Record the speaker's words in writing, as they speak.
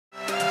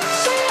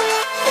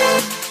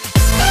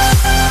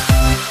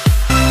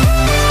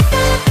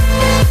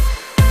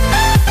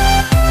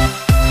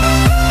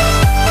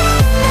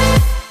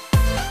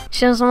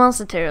Känns som han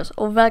Teryos.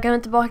 Och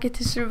välkommen tillbaka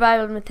till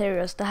Survival med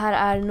Teryos. Det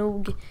här är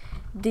nog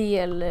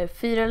del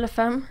 4 eller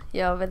 5.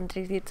 Jag vet inte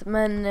riktigt.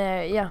 Men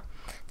ja,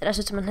 det där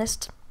ser ut som en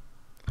häst.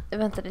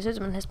 Vänta, det ser ut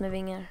som en häst med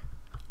vingar.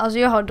 Alltså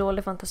jag har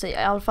dålig fantasi i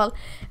alla fall.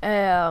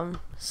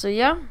 Så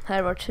ja, här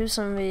är vårt hus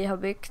som vi har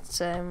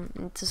byggt.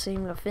 Inte så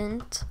himla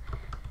fint.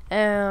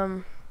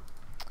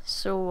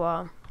 Så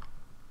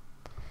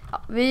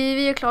ja,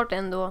 vi är klart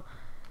ändå.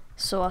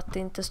 Så att det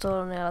inte står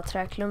någon jävla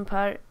träklump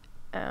här.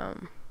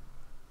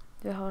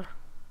 Vi har...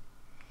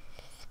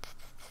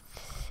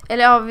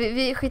 Eller ja,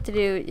 vi skiter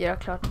i att göra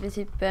klart. Vi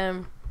typ...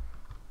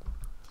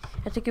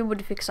 jag tycker vi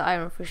borde fixa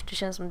iron först. Det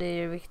känns som det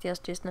är det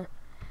viktigaste just nu.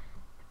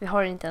 Vi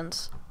har inte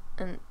ens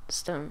en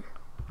stone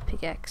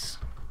pickaxe.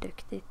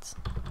 Duktigt.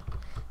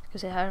 Ska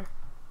se här.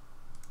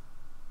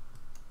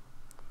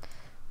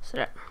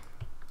 Sådär.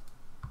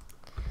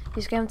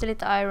 Vi ska hämta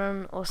lite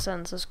iron och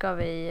sen så ska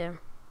vi...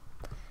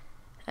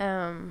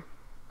 jag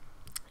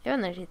vet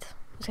inte riktigt.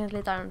 Vi ska hämta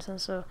lite iron sen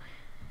så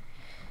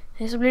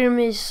blir det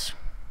mys.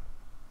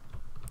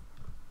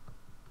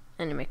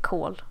 Ännu mer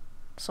kol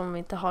som vi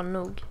inte har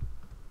nog.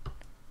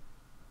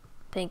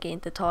 Tänker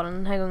inte ta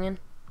den här gången.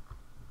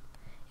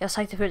 Jag har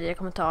sagt det förut att jag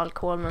kommer ta all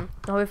kol, men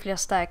nu har vi flera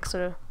stacks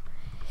så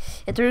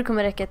jag tror det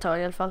kommer räcka ett tag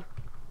i alla fall.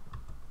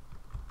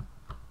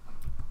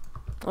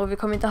 Och vi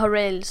kommer inte ha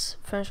rails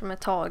förrän som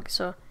ett tag,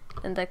 så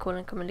den där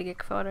kolen kommer ligga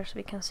kvar där så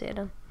vi kan se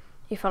den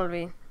ifall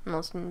vi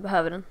någonsin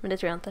behöver den, men det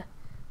tror jag inte.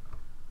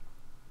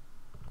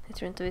 Jag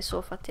tror inte vi är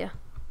så fattiga.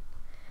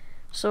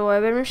 Så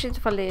jag ber om ursäkt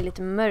ifall det är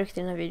lite mörkt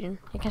i den här videon.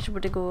 Jag kanske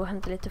borde gå och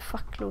hämta lite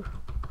facklor.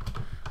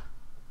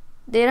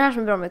 Det är det här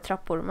som är bra med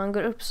trappor. Man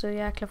går upp så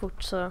jäkla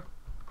fort så...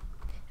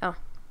 Ja.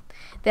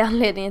 Det är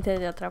anledningen till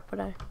att jag trappor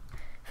där.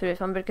 Förut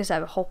man brukar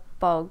säga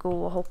hoppa och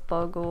gå och hoppa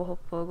och gå och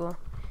hoppa och gå.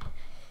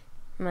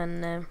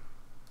 Men...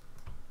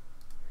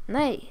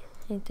 nej,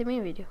 inte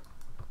min video.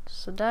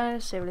 Så där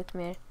ser vi lite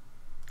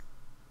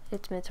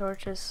mer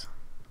torches.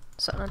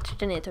 Så,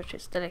 39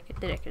 torches. Det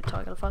räcker ett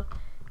tag i alla fall.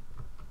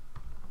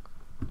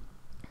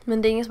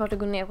 Men det är ingen smart att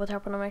gå ner på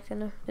trapporna märkte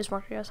nu. Det är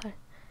smart att göra så här.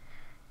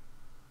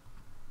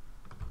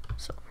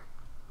 Så.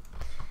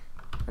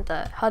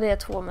 Vänta, hade jag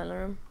 2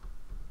 mellanrum?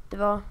 Det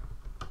var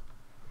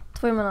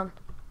 2 emellan.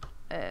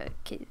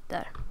 Okej,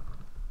 där.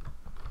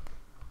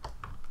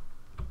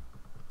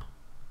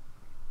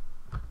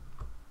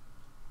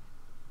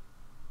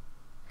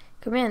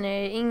 Kom igen,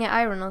 är det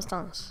inga iron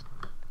någonstans?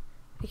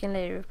 Vilken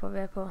layer är vi på? Vi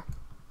är på...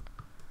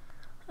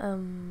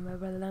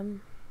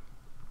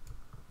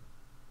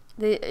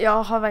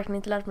 jag har verkligen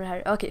inte lärt mig det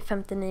här. Okej,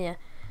 59.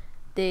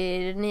 Det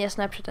är nya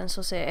snapshoten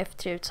så ser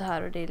F3 ut så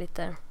här och det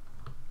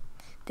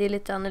är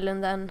lite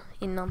annorlunda än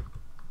innan.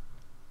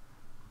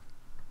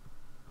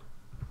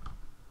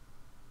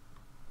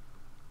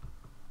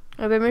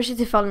 Jag ber om ursäkt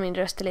ifall min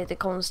röst är lite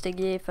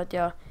konstig för att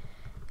jag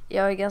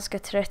är ganska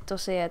trött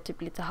och så är jag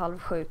typ lite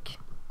halvsjuk.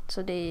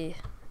 Så det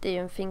är ju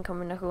en fin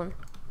kombination.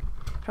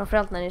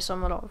 Framförallt när det är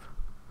sommarlov.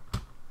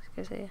 Ska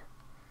vi se.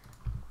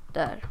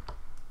 Där.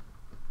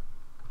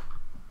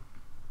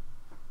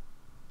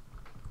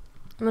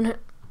 Men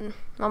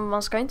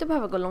man ska inte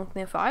behöva gå långt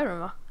ner för iron,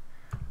 va?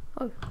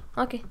 Oj,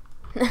 okej.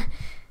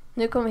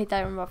 Nu kommer vi hitta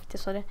iron bara för att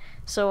jag sa det.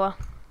 Så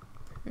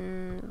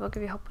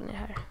vågar vi hoppa ner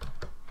här.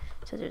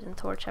 Sätter ut en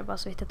torch här bara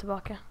så vi hittar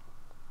tillbaka.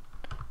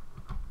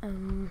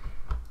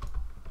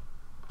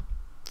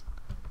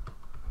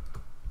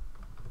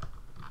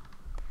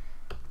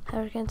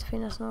 Här verkar inte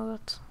finnas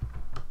något.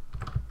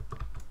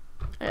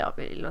 Ja,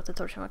 vi låter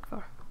torchen vara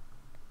kvar.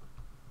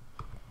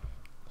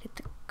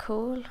 Lite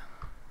cool.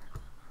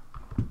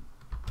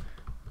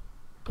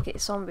 Okej,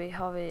 zombie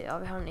har vi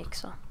har en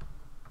yxa.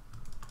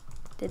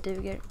 Det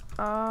duger.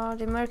 Ja,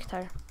 det är mörkt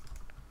här.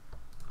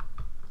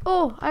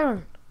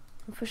 Iron.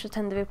 Först så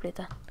tänder vi upp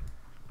lite.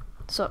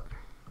 Så.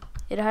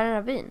 Är det här en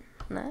ravin?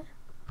 Nej.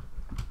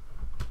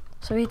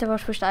 Så vi hittar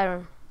vårt första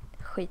iron.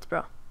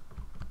 Skitbra.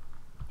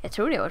 Jag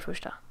tror det är vårt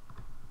första.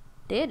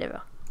 Det är det,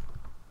 va?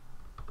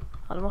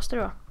 Ja, det måste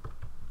det vara.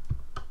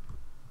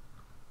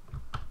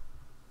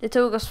 Det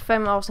tog oss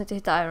 5 avsnitt att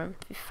hitta iron.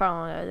 Fy fan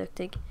vad jag är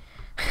duktig.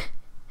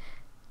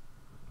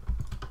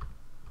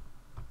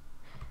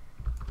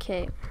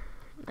 Okej.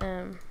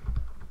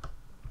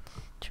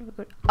 Tror vi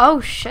går...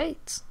 Oh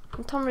shit!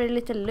 Nu tar vi det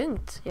lite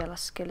lugnt, jävla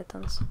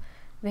skeletons.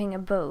 Vi hänger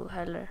bow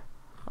heller.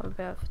 Och vi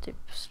behöver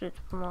typ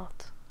slut på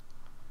mat.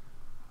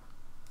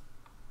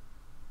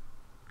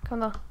 Kom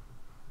då.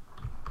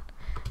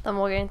 De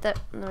vågar inte.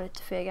 De är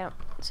lite fega.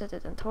 Sätt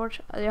ut en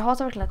torch. Jag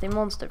hatar verkligen att det är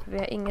monster för vi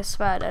har inget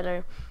svärd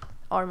eller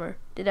armor.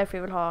 Det är därför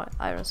jag vill ha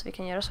iron så vi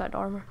kan göra svärd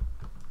armor.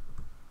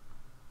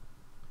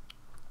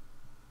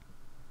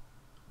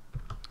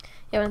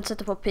 Jag vill inte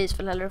sätta på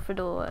peaceful heller för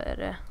då är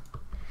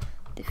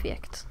det är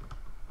fegt.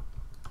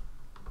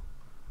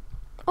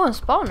 En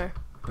spawner.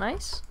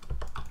 Nice.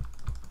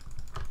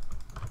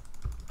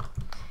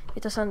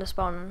 Vi tar sönder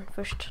spawnern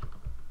först.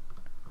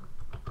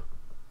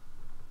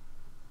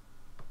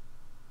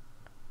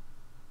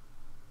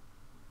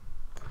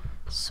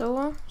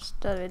 Så,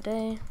 ställer vi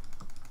dig.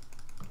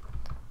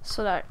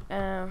 Sådär.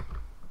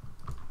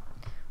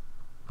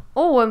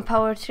 en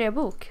Power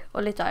 3-bok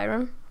och lite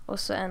iron. Och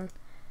så en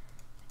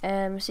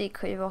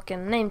musikskiva och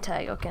en name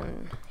tag och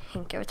en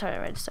hink. Vi tar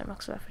registern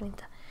också, varför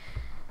inte.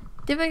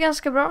 Det var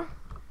ganska bra.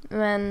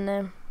 Men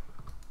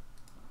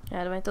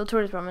det var inte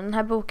otroligt bra. Men den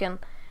här boken,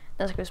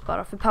 den ska vi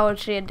spara. För Power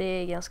 3, det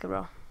är ganska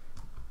bra.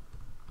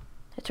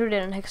 Jag tror det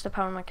är den högsta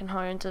power man kan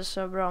ha. Det är inte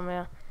så bra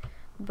med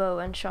bow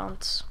and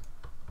chants.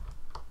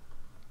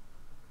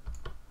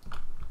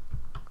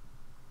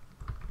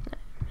 Nej,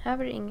 här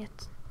var det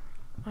inget.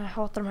 Jag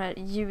hatar de här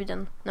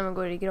ljuden när man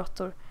går i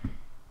grottor.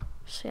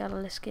 Så jävla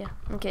läskiga.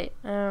 Okej.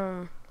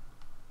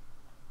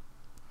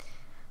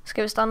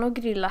 Ska vi stanna och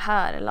grilla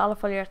här? Eller i alla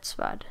fall göra ett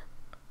svärd?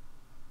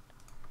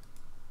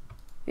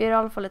 Vi gör i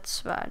alla fall ett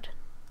svärd.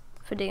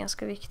 För det är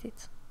ganska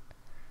viktigt.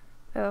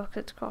 Vi har också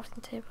ett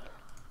crafting table.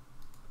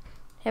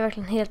 Jag är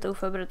verkligen helt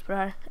oförberedd på det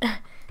här.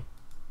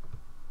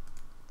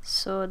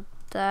 Så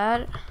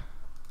där.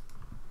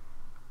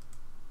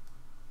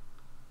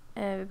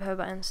 Vi behöver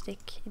bara en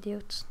stick,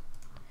 idiot.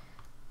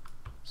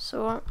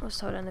 Så, och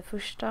så har den det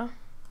första.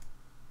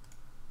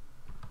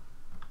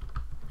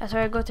 Jag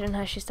tror jag går till den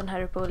här kistan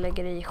här uppe och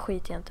lägger i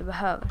skit jag inte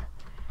behöver.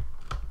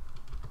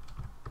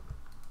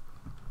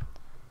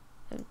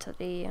 Jag tar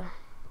det.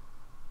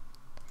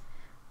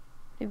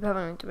 Vi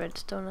behöver nog inte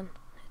redstonen.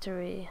 Jag tror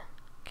vi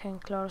kan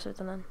klara oss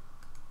utan den.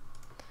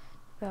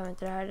 Vi behöver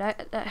inte det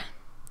här. Där.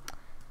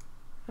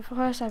 Varför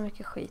har jag så här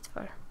mycket skit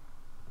för?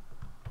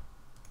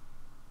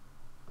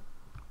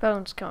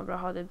 Bones kan vara bra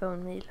att ha, det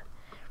bone meal.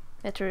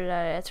 Jag tror det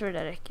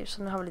där räcker,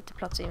 så nu har vi lite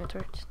plats i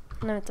inventoriet.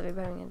 Nej, vänta, vi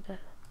behöver inget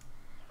där.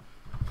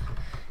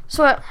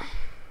 Så,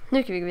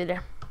 nu kan vi gå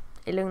vidare.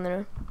 I lugn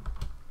nu.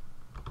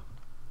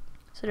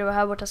 Så det var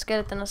här borta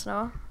skeletterna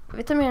snart.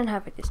 Vi tar med den här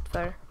faktiskt,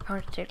 för jag har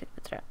inte tillräckligt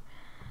bättre.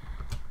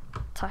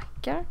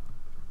 Tackar.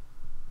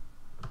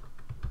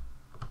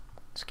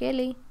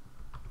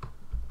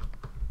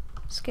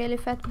 Skelly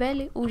fat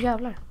belly. Oh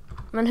jävlar.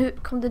 Men hur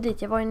kom det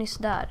dit? Jag var ju nyss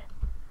där.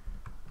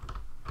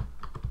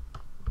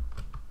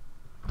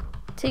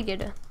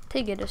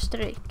 Tigger du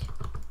stryk?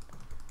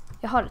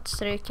 Jag har ett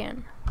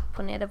strykjärn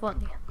på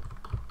nedervåningen.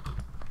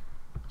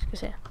 Ska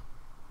se.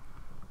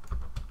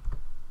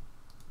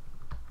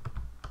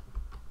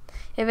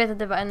 Jag vet att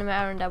det var ännu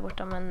mer iron där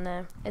borta,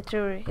 men jag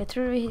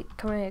tror vi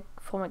kommer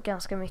få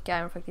ganska mycket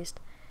iron faktiskt.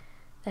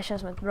 Det här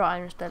känns som ett bra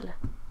iron-ställe.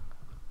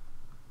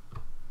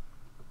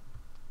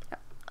 Ja.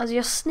 Alltså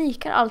jag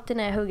sneakar alltid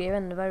när jag hugger. Jag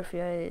vet inte varför,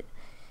 jag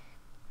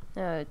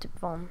är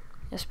typ van.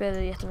 Jag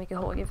spelade jättemycket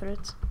HG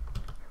förut.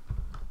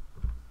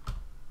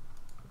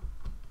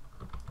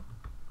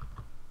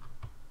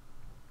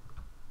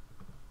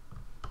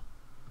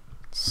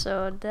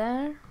 Så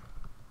där.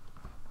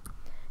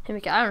 Hur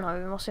mycket iron har vi?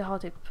 Vi måste ju ha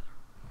typ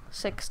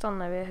 16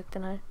 när vi har högt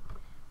den här.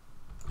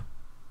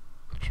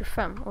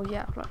 25, åh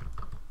jävlar.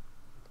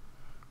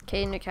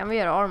 Okej, nu kan vi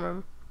göra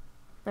armor.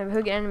 Men vi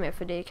hugger ännu mer,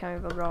 för det kan ju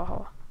vara bra att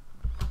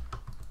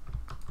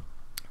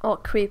ha.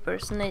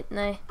 Creepers,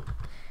 nej.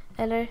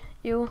 Eller,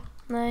 jo,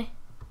 nej.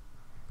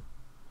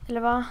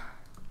 Eller va?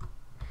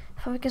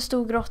 Fan vilken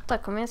stor grotta,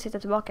 kommer jag sitta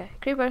tillbaka.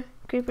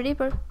 Creeper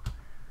deeper.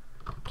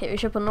 Okej, vi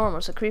kör på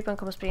normal, så creepern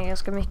kommer springa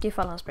ganska mycket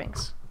ifall han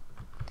sprängs.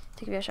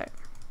 Tycker vi jag kör.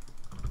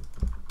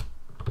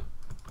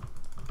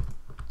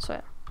 Så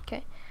ja,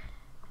 okej.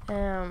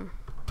 Jag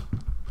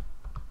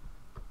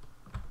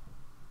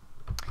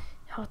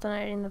hatar när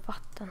det rinner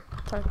vatten.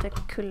 Ta lite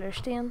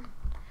kullersten.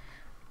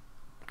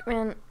 Kom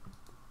igen.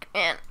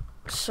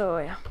 Så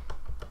ja.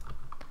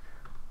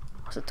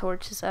 Och så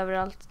torches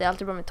överallt. Det är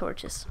alltid bra med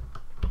torches.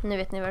 Nu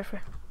vet ni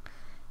varför.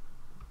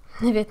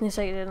 Nu vet ni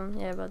säkert redan.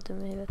 Jag är bara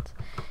dum i huvudet.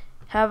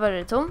 Här var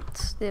det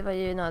tomt. Det var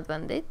ju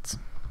nödvändigt.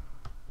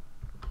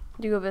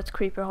 Du går åt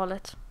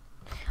creeper-hållet.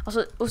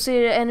 Alltså, och så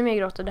är det ännu mer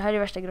grottor. Det här är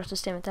värsta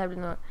grottosystemet. Det här blir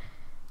nog...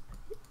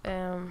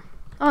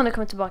 nu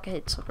kommer tillbaka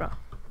hit, så bra.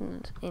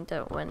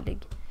 Inte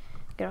oändlig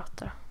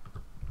grotta.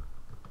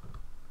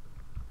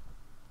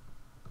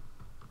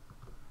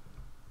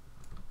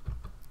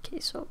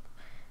 Okej, så.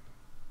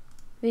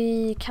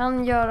 Vi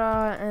kan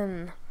göra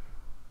en...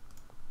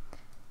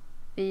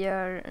 Vi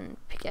gör en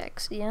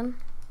pickaxe igen.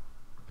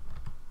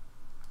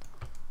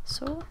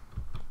 Så.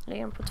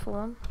 Lägger den på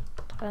 2.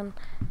 Ta en.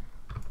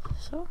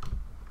 Så.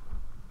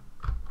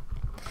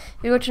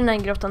 Vi går till den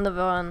här grottan, det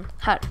var en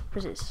här,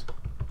 precis.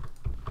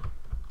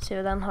 Se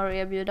vad den har att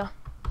erbjuda.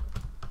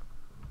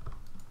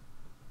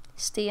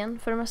 Sten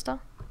för det mesta.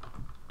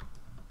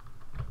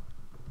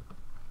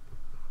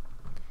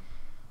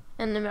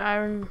 Ännu mer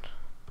iron.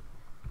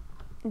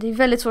 Det är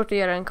väldigt svårt att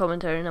göra en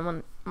kommentar när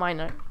man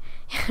minar.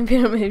 Jag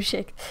ber om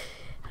ursäkt.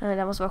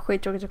 Det måste vara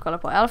skittråkigt att kolla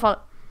på. I alla fall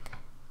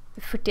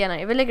 41.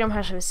 Jag vill lägga de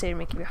här så vi ser hur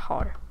mycket vi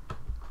har.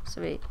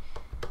 Så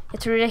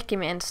jag tror det räcker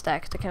med en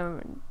stack. Då kan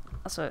vi,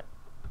 alltså,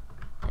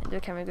 då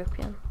kan vi gå upp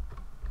igen.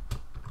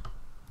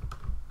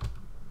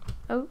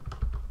 Oh,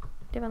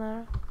 det var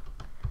nära.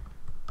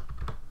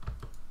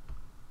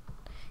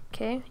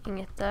 Okej,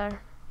 inget där.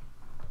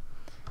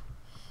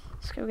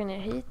 Ska vi gå ner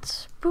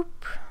hit.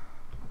 Boop.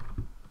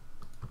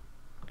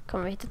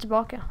 Kommer vi hitta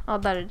tillbaka? Ja,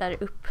 där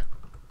är upp.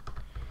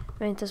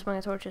 Vi har inte så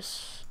många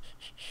torches.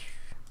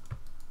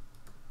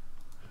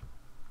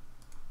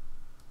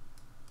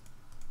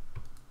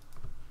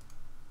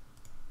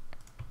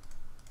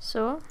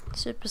 Så,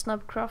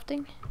 supersnabb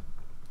crafting.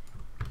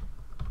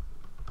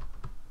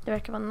 Det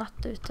verkar vara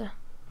natt ute.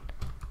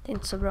 Det är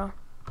inte så bra.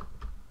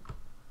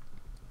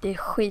 Det är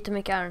skit och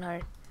mycket iron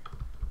här.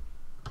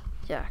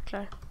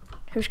 Jäklar.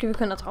 Hur ska vi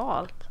kunna ta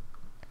allt?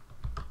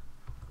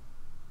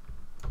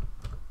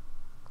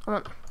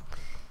 Men.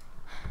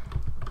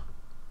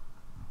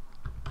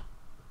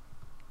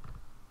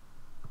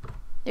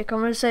 Jag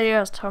kommer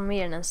seriöst ha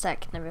mer än en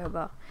stack när vi har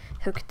bara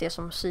högt det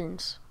som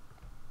syns.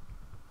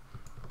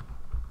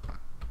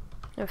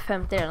 Jag är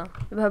 50 redan.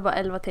 Vi behöver bara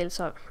 11 till,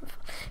 så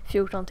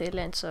 14 till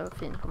är inte så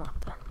fin på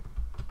matte.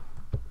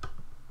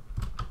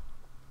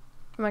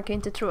 Man kan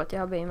inte tro att jag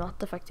har börjat i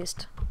matte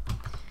faktiskt.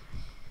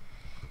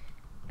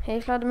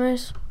 Hej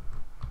fladdermus.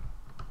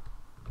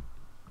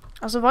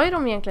 Alltså vad är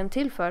de egentligen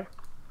till för?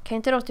 Kan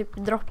inte då typ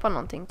droppa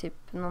någonting?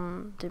 Typ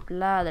någon typ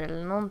läder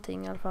eller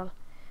någonting i alla fall.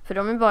 För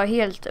de är bara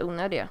helt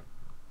onödiga,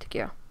 tycker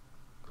jag.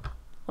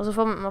 Och så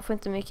får man får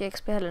inte mycket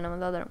XP heller när man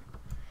dödar dem.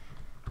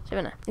 Så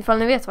jag vet inte. Ifall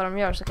ni vet vad de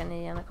gör så kan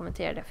ni gärna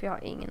kommentera det, för jag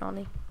har ingen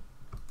aning.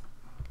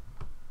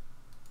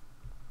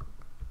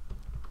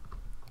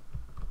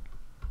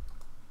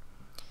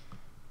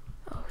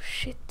 Oh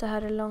shit, det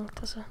här är långt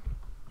alltså.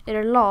 Är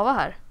det lava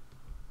här?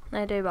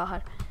 Nej, det är bara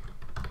här.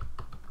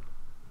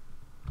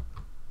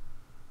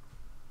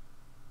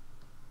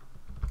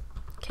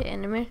 Okej,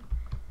 ännu mer.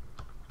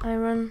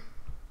 Iron.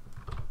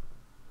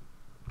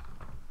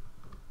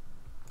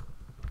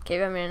 Okej,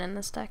 vi har mer än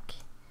en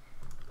stack.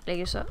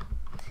 Lägger så.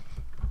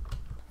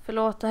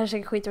 Förlåt, det här är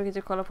säkert skittråkigt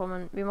att kolla på,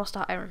 men vi måste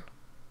ha iron.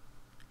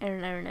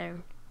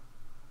 Iron.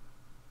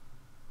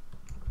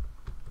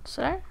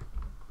 Sådär.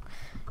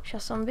 Tja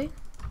zombie.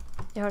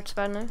 Jag har ett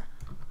svärd nu.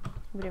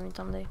 Jag bryr mig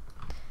inte om dig.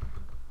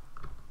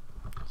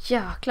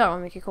 Jäklar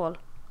vad mycket kol.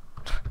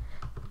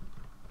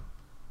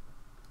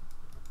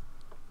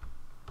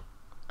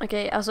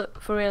 Okej, alltså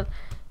for real.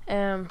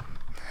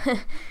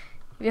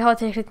 Vi har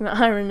tillräckligt med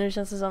iron nu,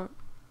 känns det som.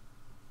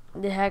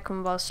 Det här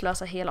kommer bara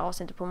slösa hela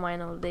avsnittet på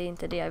mine, och det är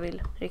inte det jag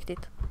vill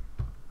riktigt.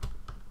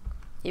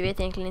 Jag vet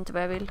egentligen inte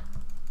vad jag vill.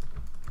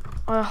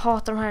 Åh, jag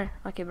hatar de här.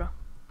 Okej, bra.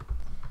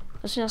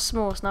 De känns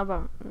små och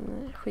snabba.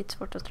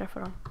 Skitsvårt att träffa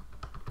dem.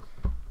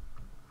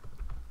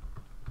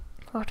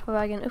 Vart var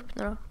vägen upp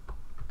nu då?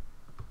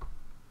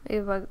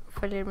 Jag bara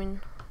följer min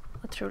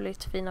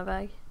otroligt fina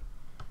väg.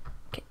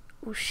 Okej.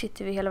 Oh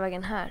shit, är vi hela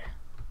vägen här?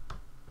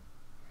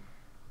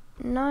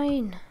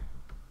 Nej.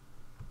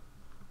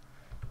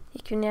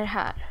 Gick vi ner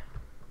här?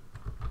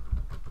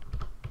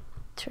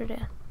 Tror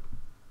det.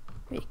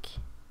 Vi gick.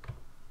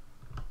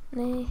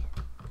 Nej.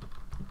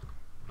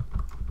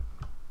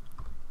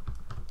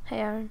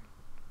 Hej Aaron.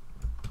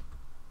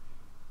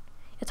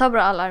 Jag tar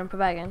bara alla iron på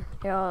vägen.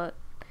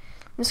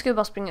 Nu ska vi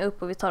bara springa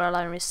upp och vi tar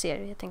alla iron vi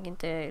ser. Jag tänker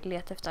inte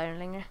leta efter iron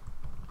längre.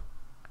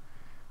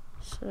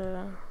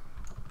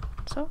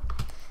 Så.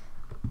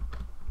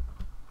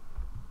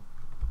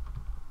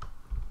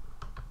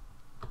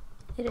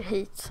 Är det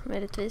hit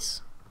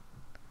möjligtvis?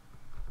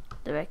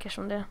 Det verkar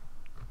som det.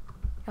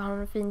 Jag har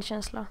en fin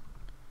känsla.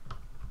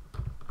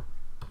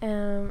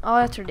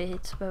 Ja, jag tror det är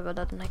hit. Behöver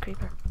döda den här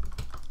creeper.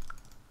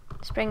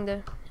 Spräng du.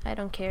 I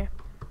don't care.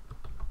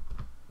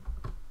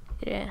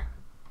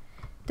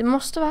 Det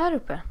måste vara här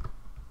uppe.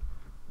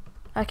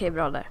 Okej,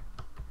 bra där.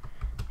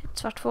 Ett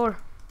svart får.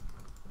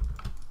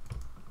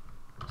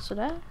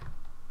 Sådär.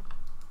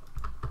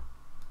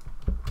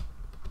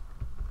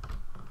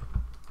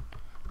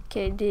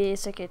 Okej, det är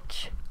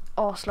säkert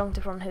aslångt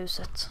ifrån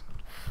huset.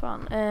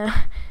 Fan.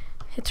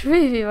 Jag tror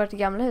vi var ett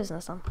gamla hus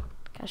nästan.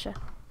 Kanske.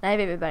 Nej,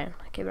 vi är vid bergen.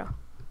 Okej, bra.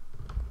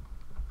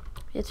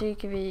 Jag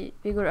tycker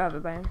vi går över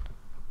bergen.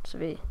 Så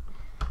vi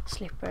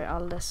slipper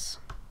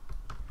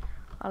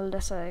all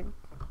dessa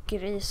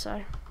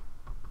grisar.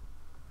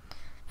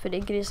 För det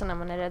är grisarna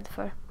man är rädd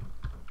för.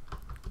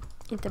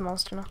 Inte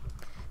monsterna.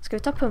 Ska vi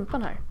ta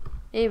pumpan här?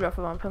 Det är ju bra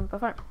för att vara en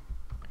pumpafarm.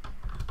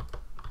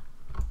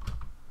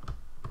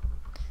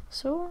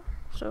 Så.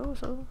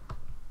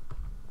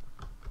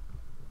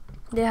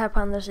 Det är här på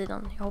andra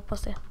sidan. Jag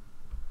hoppas det.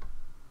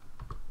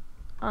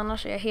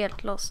 Annars är jag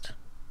helt lost.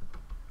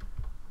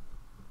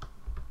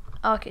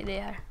 Okej, det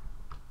är här.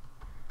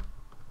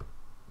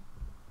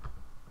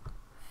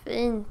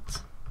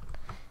 Fint.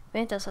 Vi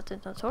har inte ens satt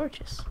ut några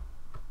torches.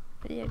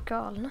 Vi är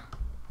galna.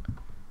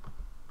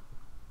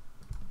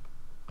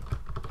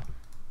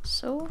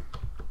 Så.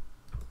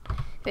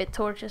 Jag vet,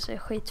 torches är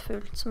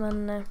skitfult,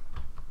 men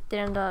det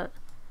är den där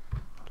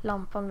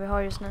lampan vi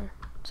har just nu.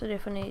 Så det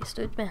får ni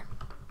stå ut med.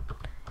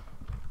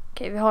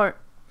 Okej, vi har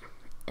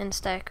en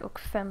stack och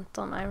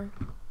 15 iron.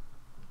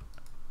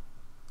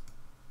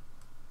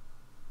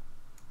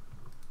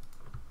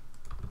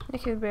 Nu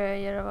kan vi börja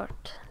göra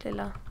vårt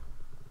lilla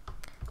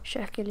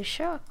kök eller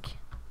kök.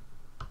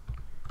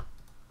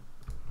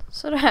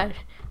 Så det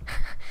här.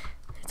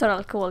 Vi tar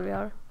all kol vi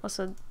har och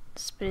så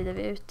sprider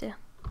vi ut det.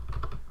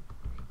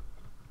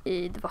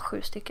 Det var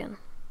 7 stycken.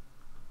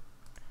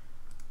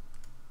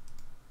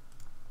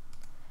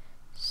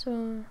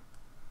 Så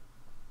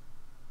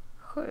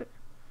 7.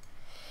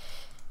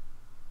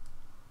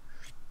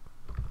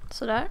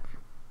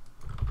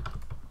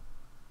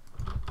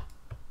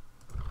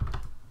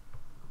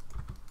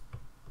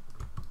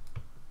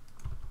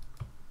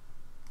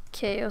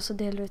 Okej, och så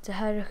delar vi ut det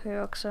här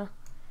 7 också.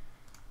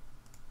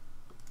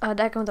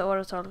 Det här kommer ta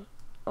åratal.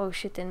 Oh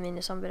shit, det är en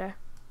minizombie där.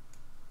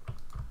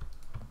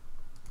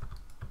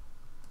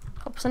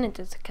 Hoppas han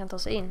inte kan ta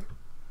sig in.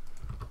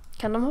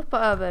 Kan de hoppa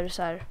över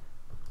så här?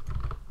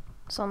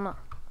 Såna?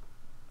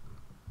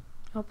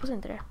 Jag hoppas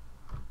inte det.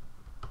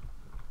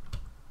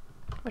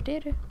 Vart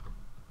är du?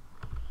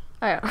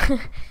 Ja.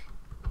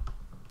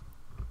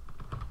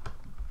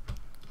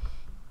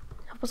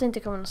 Hoppas inte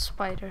kommer någon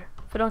spider.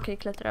 För de kan ju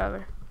klättra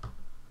över.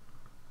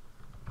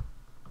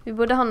 Vi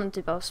borde ha någon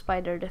typ av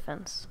spider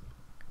defense.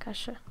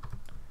 Kanske.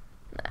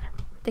 Nej.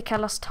 Det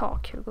kallas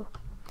tak, Hugo.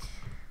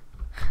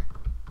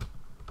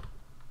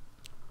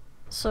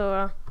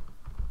 Så.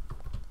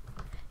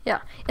 Ja.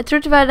 Jag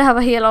tror tyvärr det här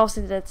var hela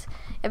avsnittet.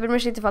 Jag ber om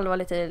ursäkt ifall det var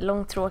lite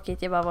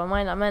långtråkigt. Jag bara var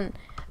mina. Men.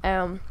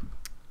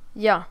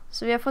 Ja.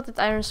 Så vi har fått ett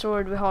iron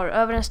sword. Vi har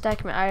över en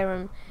stack med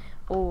iron.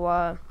 Och.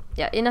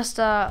 Ja. I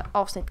nästa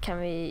avsnitt kan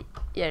vi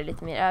göra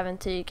lite mer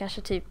äventyr.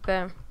 Kanske typ.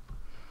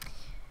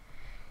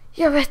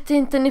 Jag vet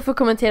inte. Ni får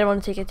kommentera vad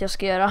ni tycker att jag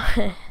ska göra.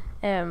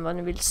 Vad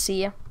ni vill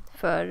se.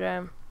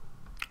 För.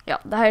 Ja.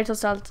 Det här är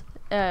trots allt.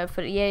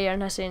 För er gör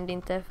den här serien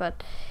inte för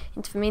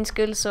min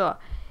skull. Så.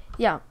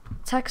 Ja.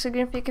 Tack så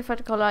grymt mycket för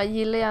att kolla.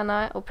 Gilla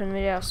gärna och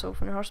prenumerera så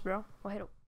får ni ha det så bra. Och hej då.